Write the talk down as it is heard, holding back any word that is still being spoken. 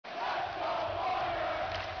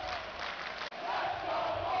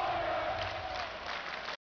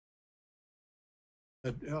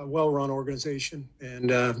a well-run organization,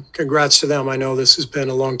 and congrats to them. I know this has been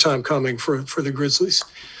a long time coming for the Grizzlies.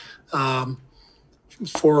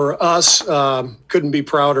 For us, couldn't be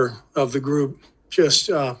prouder of the group. Just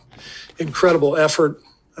incredible effort,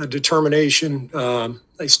 determination.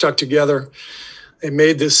 They stuck together. They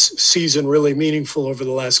made this season really meaningful over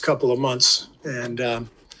the last couple of months, and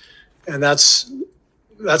that's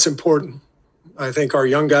important. I think our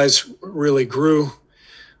young guys really grew.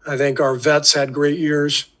 I think our vets had great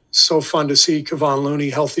years. So fun to see Kevon Looney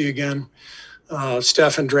healthy again.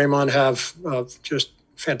 Steph and Draymond have just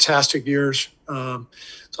fantastic years. So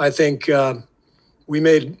I think we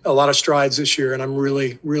made a lot of strides this year, and I'm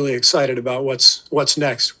really, really excited about what's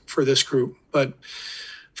next for this group. But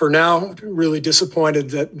for now, really disappointed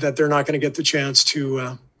that they're not going to get the chance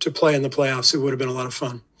to play in the playoffs. It would have been a lot of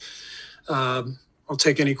fun. I'll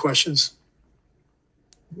take any questions.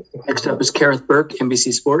 Next up is Kerr Burke,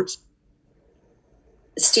 NBC Sports.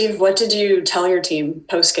 Steve, what did you tell your team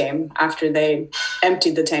post-game after they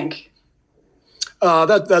emptied the tank?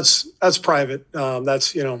 That's private.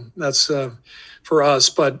 That's for us.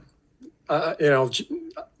 But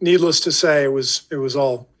needless to say, it was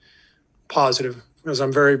all positive, because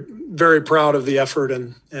I'm very, very proud of the effort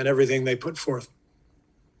and everything they put forth.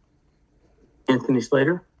 Anthony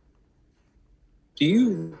Slater. Do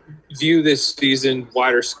you view this season,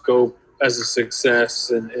 wider scope, as a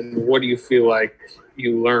success, and what do you feel like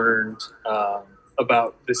you learned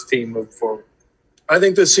about this team moving forward? I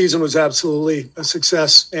think this season was absolutely a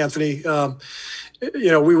success, Anthony.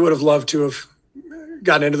 We would have loved to have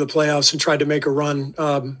gotten into the playoffs and tried to make a run.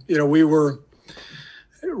 We were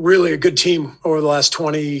really a good team over the last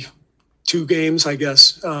 22 games, I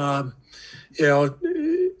guess.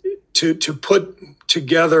 To put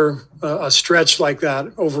together a stretch like that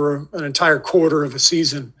over an entire quarter of a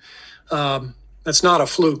season, that's not a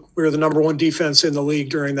fluke. We were the number one defense in the league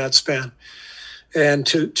during that span. And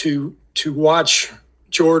to watch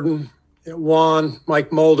Jordan, Juan,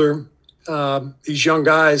 Mike Mulder, these young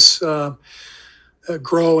guys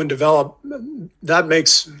grow and develop, that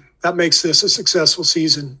makes this a successful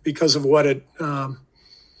season because of what it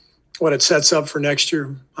sets up for next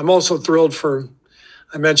year. I'm also thrilled for,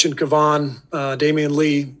 I mentioned Kevon, Damian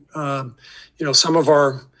Lee, some of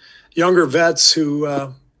our younger vets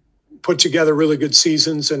who put together really good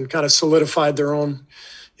seasons and kind of solidified their own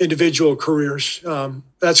individual careers.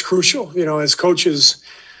 That's crucial. As coaches,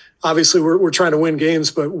 obviously we're trying to win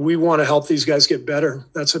games, but we want to help these guys get better.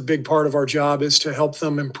 That's a big part of our job, is to help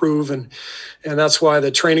them improve. And that's why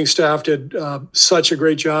the training staff did such a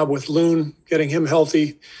great job with Loon, getting him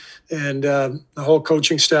healthy, and the whole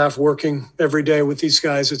coaching staff working every day with these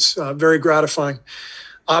guys. It's very gratifying.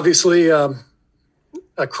 Obviously, a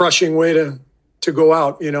crushing way to go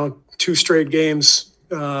out, 2 straight games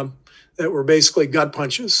that were basically gut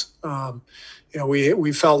punches.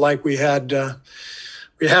 We felt like we had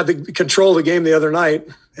the control of the game the other night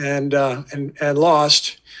and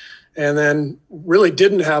lost, and then really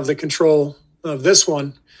didn't have the control of this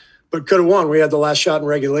one, but could have won. We had the last shot in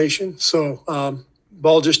regulation. So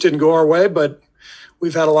ball just didn't go our way, but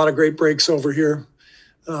we've had a lot of great breaks over here,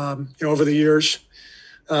 over the years,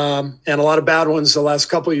 and a lot of bad ones the last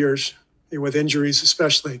couple of years, with injuries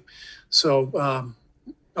especially. So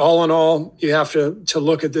all in all, you have to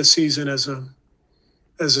look at this season as a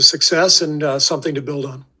success and something to build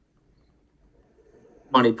on.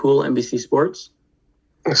 Monty Poole, NBC Sports.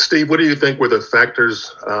 Steve, what do you think were the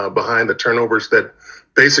factors behind the turnovers that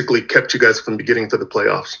basically kept you guys from getting to the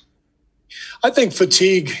playoffs? I think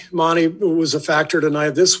fatigue, Monty, was a factor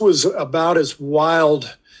tonight. This was about as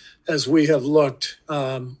wild as we have looked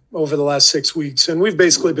over the last 6 weeks. And we've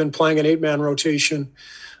basically been playing an 8-man rotation.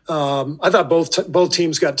 I thought both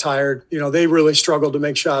teams got tired. They really struggled to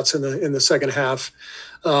make shots in the second half.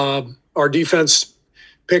 Our defense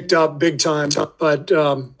picked up big time, but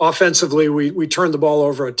offensively we turned the ball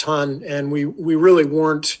over a ton, and we really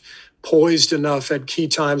weren't poised enough at key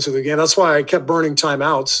times of the game. That's why I kept burning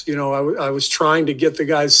timeouts. I was trying to get the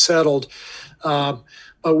guys settled, but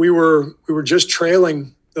we were just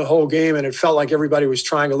trailing the whole game, and it felt like everybody was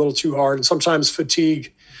trying a little too hard. And sometimes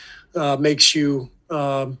fatigue makes you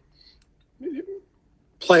play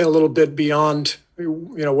a little bit beyond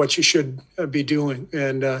what you should be doing.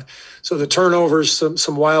 And so the turnovers,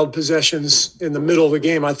 some wild possessions in the middle of the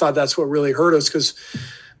game, I thought that's what really hurt us, because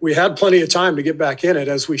we had plenty of time to get back in it,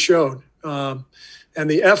 as we showed. And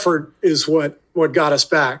the effort is what got us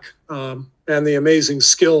back, and the amazing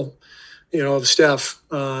skill, of Steph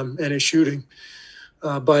and his shooting.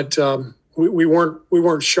 But we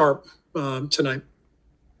weren't sharp tonight.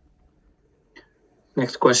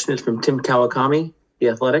 Next question is from Tim Kawakami, The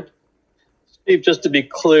Athletic. Steve, just to be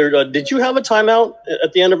clear, did you have a timeout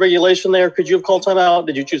at the end of regulation there? Could you have called timeout?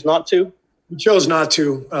 Did you choose not to? We chose not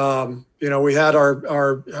to. We had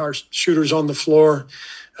our shooters on the floor.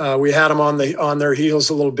 We had them on their heels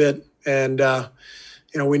a little bit, and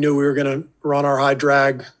we knew we were going to run our high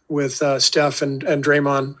drag with Steph and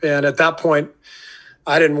Draymond. And at that point,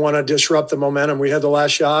 I didn't want to disrupt the momentum. We had the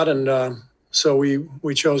last shot, and so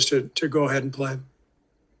we chose to go ahead and play.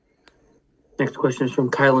 Next question is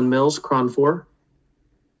from Kylan Mills, Cron 4.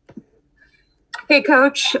 Hey,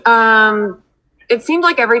 Coach. It seemed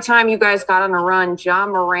like every time you guys got on a run, Ja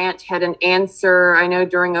Morant had an answer. I know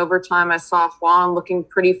during overtime I saw Juan looking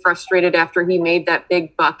pretty frustrated after he made that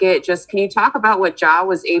big bucket. Just can you talk about what Ja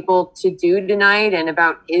was able to do tonight and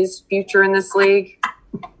about his future in this league?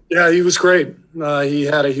 Yeah, he was great. He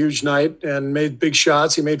had a huge night and made big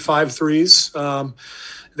shots. He made 5 threes.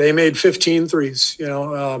 They made 15 threes.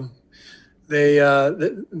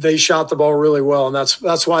 They shot the ball really well, and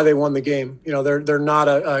that's why they won the game. They're not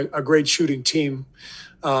a great shooting team,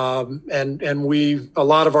 and a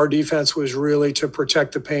lot of our defense was really to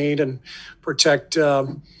protect the paint and protect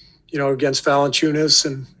against Valanciunas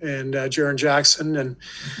and Jaren Jackson,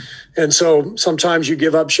 and so sometimes you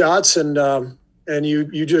give up shots and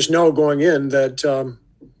you just know going in that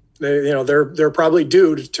they're probably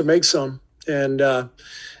due to make some, and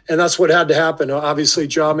that's what had to happen. Obviously,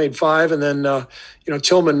 Ja made 5, and then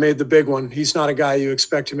Tillman made the big one. He's not a guy you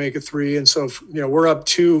expect to make a 3, and so we're up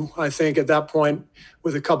 2, I think, at that point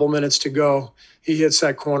with a couple minutes to go. He hits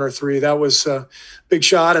that corner 3. That was a big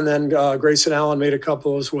shot, and then Grayson Allen made a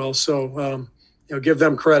couple as well. So give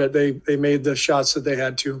them credit. They made the shots that they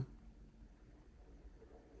had to.